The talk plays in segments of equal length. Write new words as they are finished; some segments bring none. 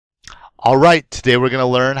All right, today we're going to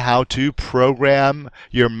learn how to program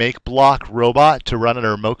your Makeblock robot to run on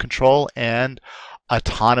a remote control and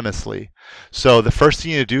autonomously. So the first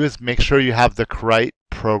thing you need to do is make sure you have the correct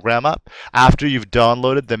program up. After you've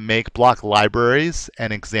downloaded the Makeblock libraries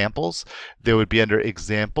and examples, they would be under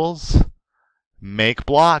Examples,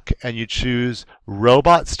 Makeblock, and you choose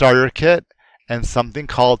Robot Starter Kit and something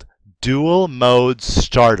called Dual Mode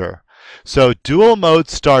Starter. So dual mode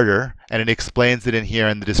starter, and it explains it in here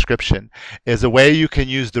in the description, is a way you can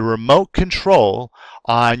use the remote control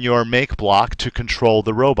on your Makeblock to control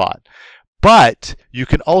the robot. But you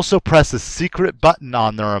can also press a secret button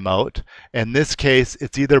on the remote. In this case,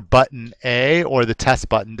 it's either button A or the test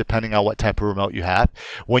button, depending on what type of remote you have.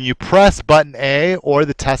 When you press button A or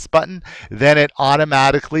the test button, then it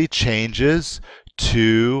automatically changes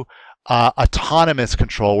to autonomous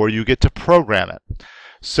control, where you get to program it.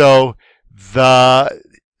 So let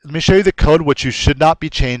me show you the code, which you should not be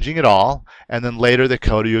changing at all, and then later the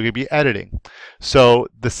code you're going to be editing. So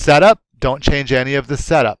the setup, don't change any of the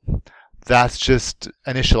setup. That's just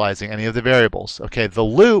initializing any of the variables. Okay, the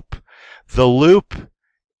loop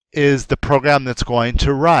is the program that's going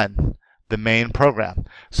to run the main program.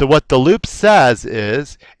 So what the loop says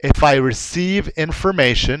is, if I receive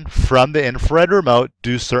information from the infrared remote,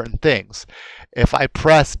 do certain things. If I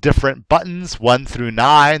press different buttons, 1 through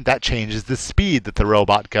 9, that changes the speed that the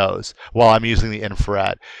robot goes while I'm using the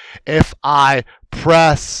infrared. If I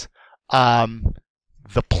press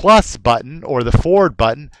the plus button or the forward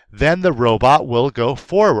button, then the robot will go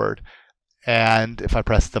forward. And if I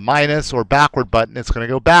press the minus or backward button, it's going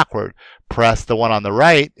to go backward. Press the one on the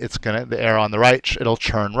right, the arrow on the right, it'll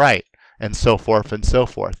turn right, and so forth and so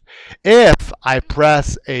forth. If I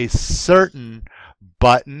press a certain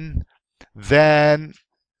button, then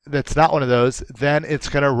that's not one of those, then it's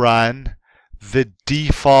going to run the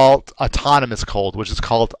default autonomous code, which is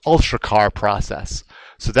called UltraCar process.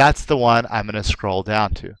 So that's the one I'm going to scroll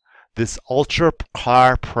down to, this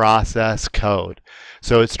UltraCar process code.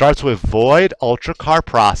 So it starts with void UltraCar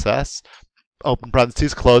process, open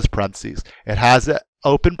parentheses, close parentheses. It has an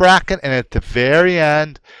open bracket, and at the very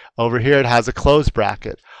end over here it has a close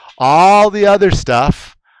bracket. All the other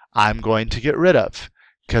stuff I'm going to get rid of,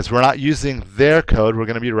 because we're not using their code, we're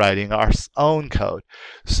going to be writing our own code.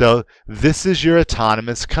 So this is your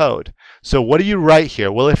autonomous code. So what do you write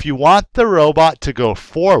here? Well, if you want the robot to go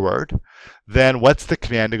forward, then what's the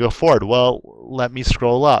command to go forward? Well, let me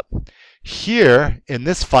scroll up. Here in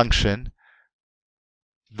this function,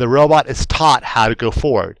 the robot is taught how to go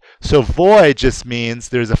forward. So void just means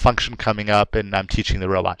there's a function coming up and I'm teaching the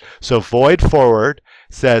robot. So void forward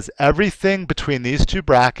says everything between these two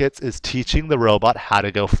brackets is teaching the robot how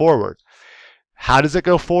to go forward. How does it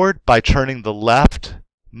go forward? By turning the left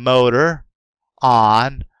motor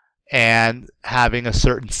on and having a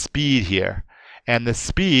certain speed here. And the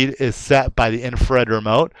speed is set by the infrared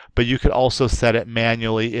remote, but you could also set it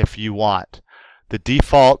manually if you want. The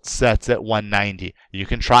default sets at 190. You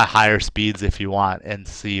can try higher speeds if you want and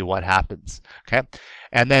see what happens. Okay?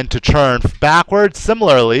 And then to turn backwards,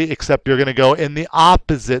 similarly, except you're going to go in the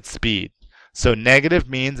opposite speed. So negative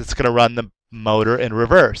means it's going to run the motor in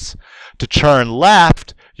reverse. To turn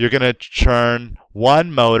left, you're going to turn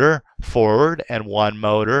one motor forward and one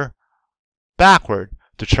motor backward.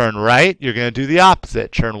 To turn right, you're going to do the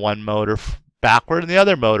opposite. Turn one motor backward and the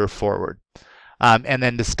other motor forward. And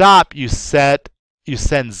then to stop, you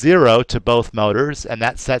send 0 to both motors, and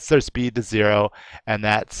that sets their speed to 0, and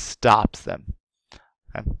that stops them.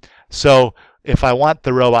 Okay? So if I want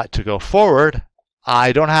the robot to go forward,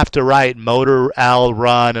 I don't have to write motor L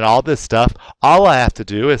run and all this stuff. All I have to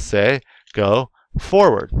do is say go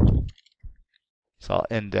forward. So I'll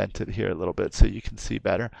indent it here a little bit so you can see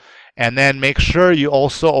better. And then make sure you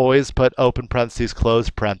also always put open parentheses,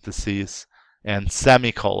 close parentheses, and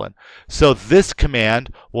semicolon. So this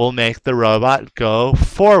command will make the robot go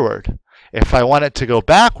forward. If I want it to go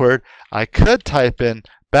backward, I could type in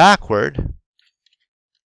backward,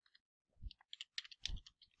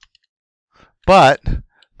 but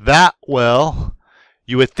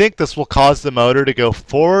you would think this will cause the motor to go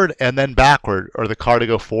forward and then backward, or the car to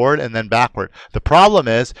go forward and then backward. The problem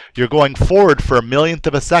is you're going forward for a millionth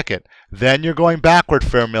of a second, then you're going backward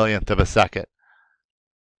for a millionth of a second.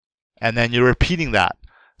 And then you're repeating that.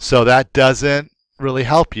 So that doesn't really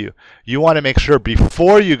help you. You want to make sure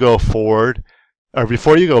before you go forward or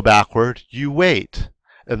before you go backward, you wait.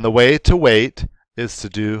 And the way to wait is to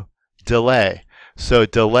do delay. So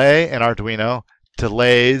delay in Arduino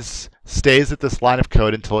stays at this line of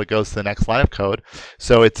code until it goes to the next line of code.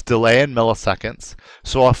 So it's delay in milliseconds.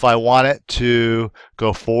 So if I want it to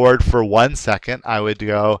go forward for 1 second, I would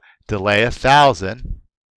go delay 1,000.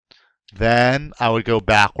 Then I would go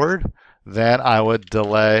backward. Then I would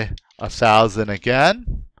delay 1,000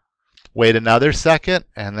 again, wait another second,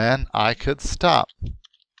 and then I could stop.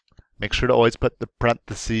 Make sure to always put the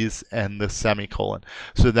parentheses and the semicolon.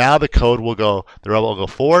 So now the code will go, the robot will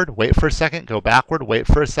go forward, wait for a second, go backward, wait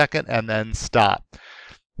for a second, and then stop.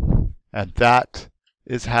 And that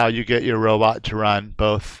is how you get your robot to run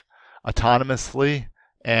both autonomously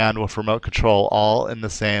and with remote control, all in the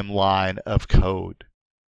same line of code.